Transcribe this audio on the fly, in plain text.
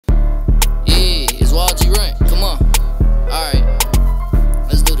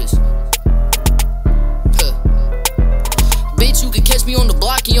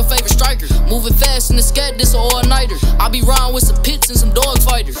Moving fast in the scat, this a all-nighter. I be riding with some pits and some dog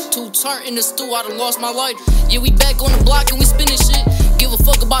fighters. Too tart in the stew, I done lost my lighter. Yeah, we back on the block and we spinning shit. Give a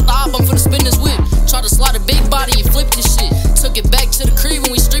fuck about the op, I'm finna spin this whip. Try to slide a big body and flip this shit. Took it back to the crib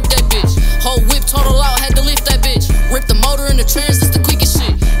when we stripped that bitch. Whole whip total out, had to lift that bitch. Rip the motor and the trans, that's the quickest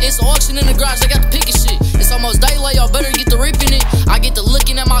shit. It's an auction in the garage, I got the pickest shit. It's almost daylight, y'all better get the ripping it. I get to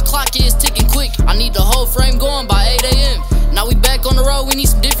looking at my clock, yeah, it's ticking quick. I need the whole frame going by 8 AM. Now we back on the road, we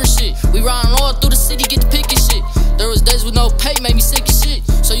need some different shit. We riding all through the city, get to picking shit. There was days with no pay, made me sick as shit.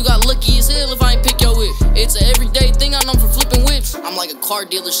 So you got lucky as hell if I ain't pick your whip. It's an everyday thing, I know from flipping whips. I'm like a car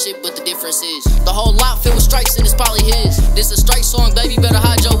dealership, but the difference is the whole lot filled with strikes and it's probably his. This a strike song, baby, better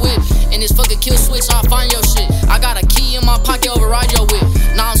hide your whip. And this fucking kill switch, I'll find your shit. I got a key in my pocket, override your whip.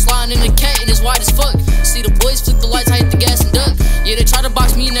 Now I'm sliding in the cat and it's white as fuck. See the boys flick the lights, I hit the gas and duck. Yeah, they tried to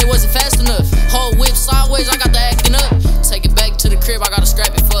box me and they wasn't fast enough. Whole whip sideways, I got the acting up. Take it back to the crib, I gotta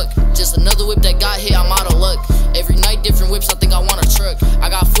scrap it, fuck. Just another whip that got hit, I'm out of luck. Every night different whips, I think I want a truck.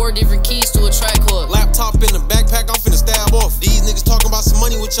 I got 4 different keys to a track hook. Laptop in the backpack, I'm finna stab off. These niggas talking about some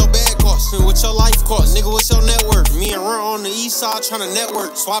money with your bag cost. What your life cost, nigga, what's your net worth? Me and RUNT on the east side tryna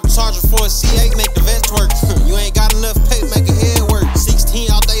network. Swap a charger for a C8, make the vest work. You ain't got enough pay, make a head work. 16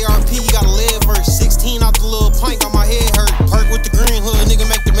 out the ARP, you gotta live verse. 16 out the little pint, got my head hurt. Perk with the green hood, nigga,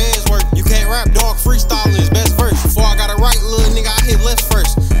 make the meds work. You can't rap, dog, freestyling is best verse. Before I got it right, little nigga, I hit left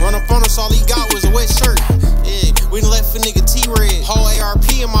first. Run up on us, all he got was a wet shirt. Yeah, we done left a nigga T-Red. Whole ARP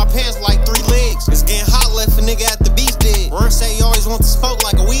in my pants like 3 legs. It's getting hot, left a nigga at the beach dead. RUNT say you always want to smoke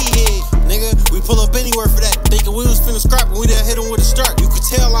like a weed head. Nigga, we pull up anywhere for that. Thinking we was finna scrap and we done hit him with a strap. You could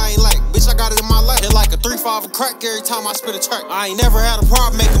tell I ain't like, bitch, I got it in my lap. Hit like a 3-5 of crack every time I spit a track. I ain't never had a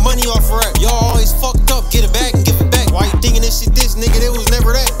problem making money off of rap. Y'all always fucked up, get it back and give it back. Why you thinking this shit this, nigga, it was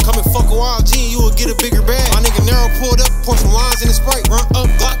never that. Come and fuck a YLG and you will get a bigger bag. My nigga N3RO pulled up, poured some lines in the Sprite. RUNT up,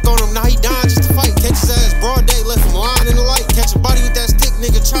 Glock on him, now he dying just to fight. Catch his ass broad day, left him lying in the light. Catch a body with that stick,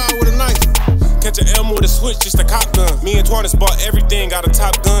 nigga, try with a knife. Catch an M with a switch, just a cop gun. Me and TWON bought everything, got a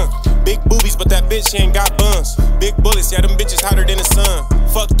top gun. Big boobies, but that bitch, she ain't got buns. Big bullets, yeah, them bitches hotter than the sun.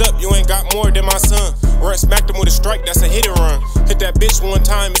 Fucked up, you ain't got more than my son. RUNT smacked him with a strike, that's a hit and run. Hit that bitch one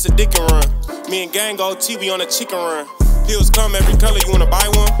time, it's a dick and run. Me and gang OT, we on a chicken run. Pills come every color, you wanna buy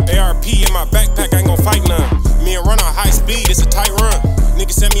one? ARP in my backpack, I ain't gon' fight none. Me and RUNT on high speed, it's a tight run.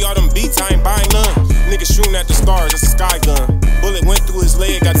 Nigga send me all them beats, I ain't buying none. Nigga shooting at the stars, it's a sky gun. Bullet went through his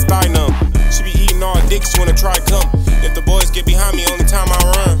leg, got his thigh numb. She be eating all dicks, wanna try come. If the boys get behind me, only time I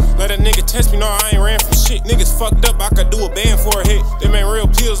run. Let a nigga test me, no, I ain't ran from shit. Niggas fucked up, I could do a band for a hit. They made real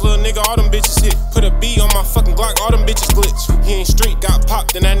pills, little nigga, all them bitches hit. Put a B on my fucking Glock, all them bitches glitch. He ain't street, got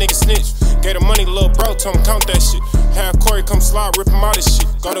popped, then that nigga snitch. Gave the money to little bro, told him count that shit. Have Corey come slide, rip him out of shit.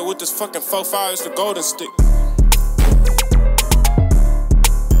 Got it with this fucking 4-5, it's the golden stick.